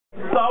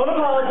So I want to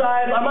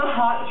apologize. I'm a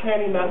hot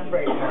tranny mess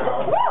right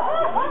now.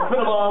 It's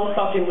been a long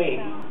fucking week.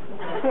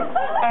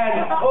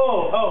 And,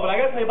 but I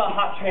gotta tell you about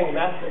hot tranny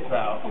message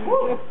though.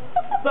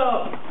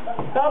 So,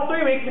 about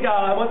 3 weeks ago,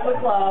 I went to the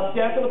club,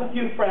 dancing with a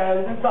few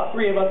friends. There's about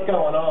 3 of us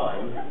going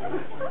on.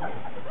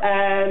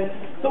 And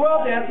so we're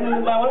all dancing,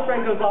 and my one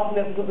friend goes off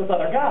and dances with this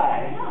other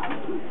guy.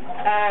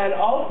 And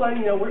all of a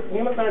sudden, me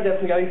and my friend are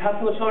dancing together. He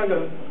taps on the shoulder and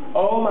goes,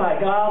 "Oh my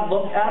God,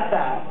 look at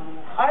that."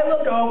 I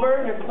look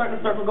over, and there's a certain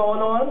circle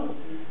going on.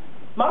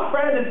 My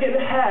friend is getting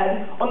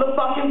head on the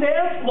fucking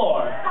dance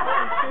floor.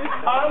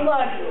 I'm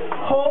like,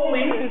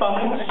 holy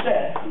fucking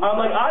shit. I'm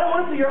like, I don't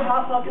want to see your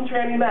hot fucking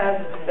tranny mess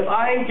if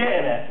I ain't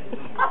getting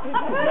it.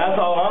 That's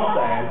all I'm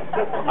saying.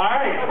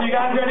 Alright, so you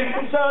guys ready to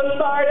get the show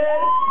started?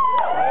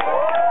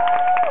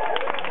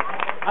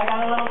 I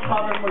got a little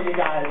cover for you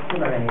guys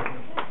tonight.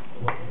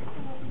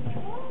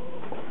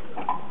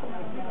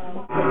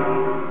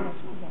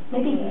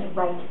 Maybe he's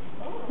right.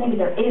 Maybe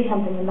there is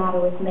something the matter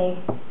with me.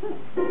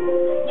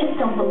 Just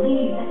don't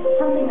believe that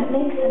something that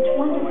makes such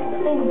wonderful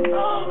things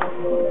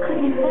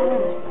could be better.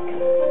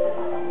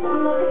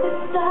 Look at the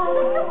stuff,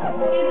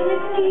 isn't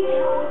it neat?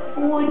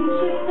 Wouldn't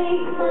you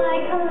think my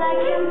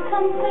collection's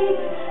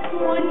complete?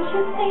 Wouldn't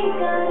you think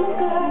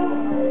I'm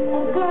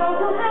a girl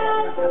who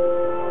has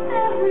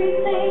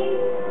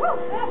everything?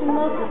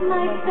 Look at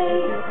my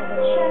face,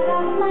 check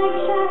out my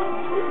chest.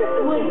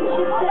 Wouldn't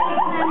you say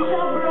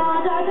clamshell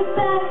bras are the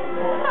best?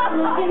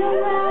 Looking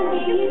around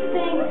me, you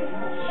think,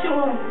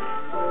 sure,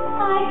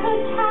 I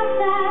could have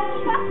that.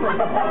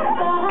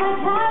 But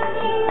as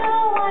you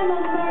know, I'm a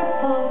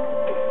merfolk,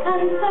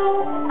 and so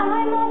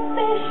I'm a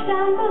fish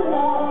down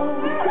below.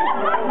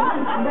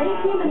 Great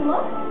human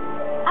look,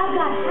 I've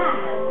got half,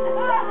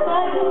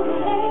 but who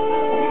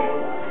cares?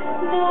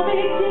 No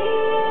big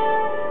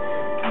deal.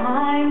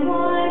 I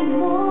want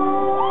more.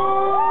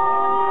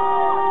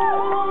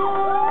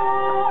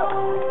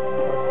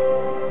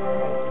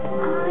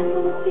 I'm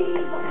gonna be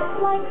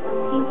like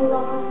people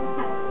are,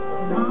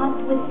 not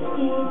with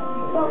skin,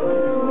 but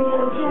with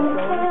real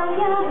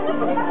genitalia,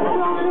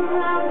 rolling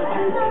around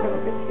in the,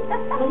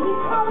 what do you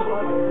call it?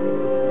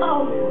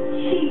 Oh,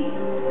 cheap.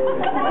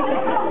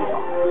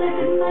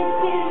 Flipping my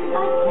skin,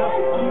 I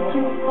can't get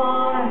too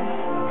far.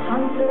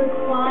 Concert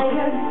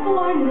required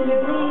for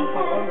nearly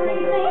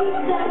everything.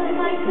 Setting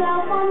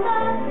myself on the,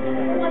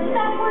 what's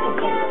that word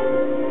again?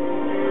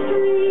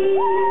 Street.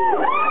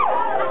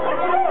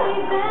 They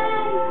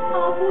bend,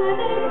 up where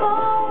they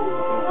fall,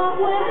 up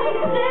where they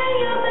stay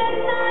up at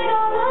night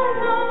all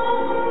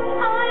alone.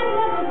 I've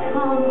never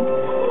come,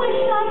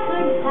 wish I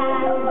could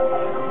have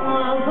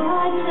a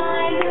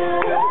vagina.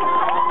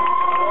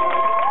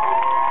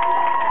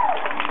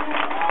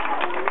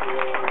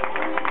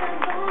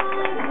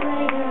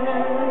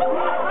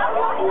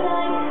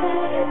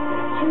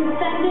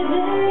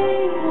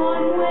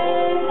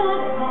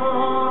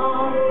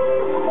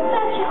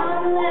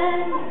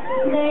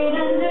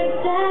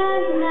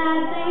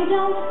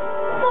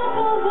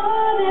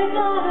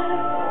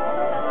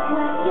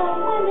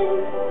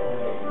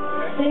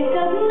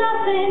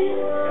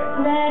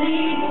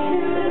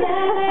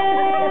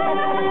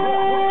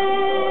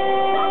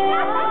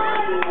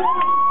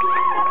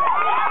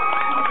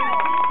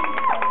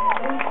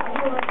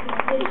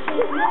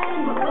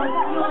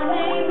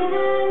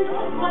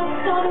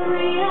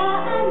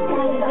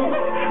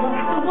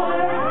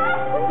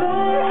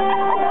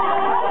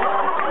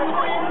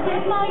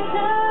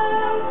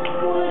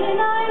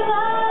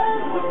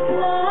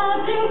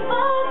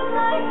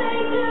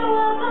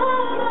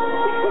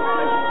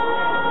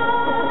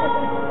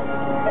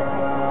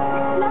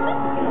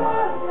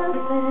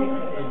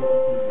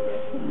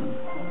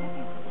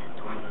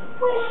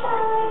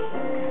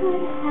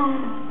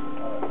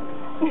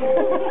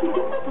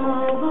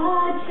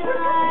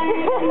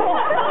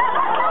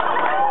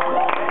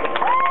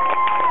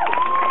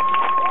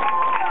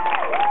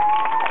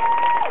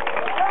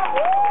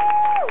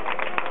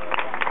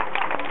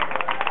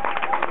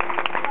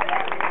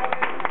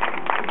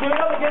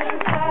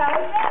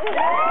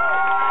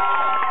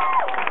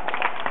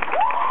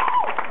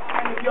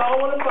 And if y'all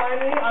want to find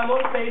me, I'm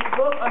on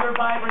Facebook under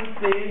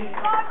Vibrancy.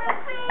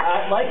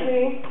 Like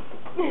me.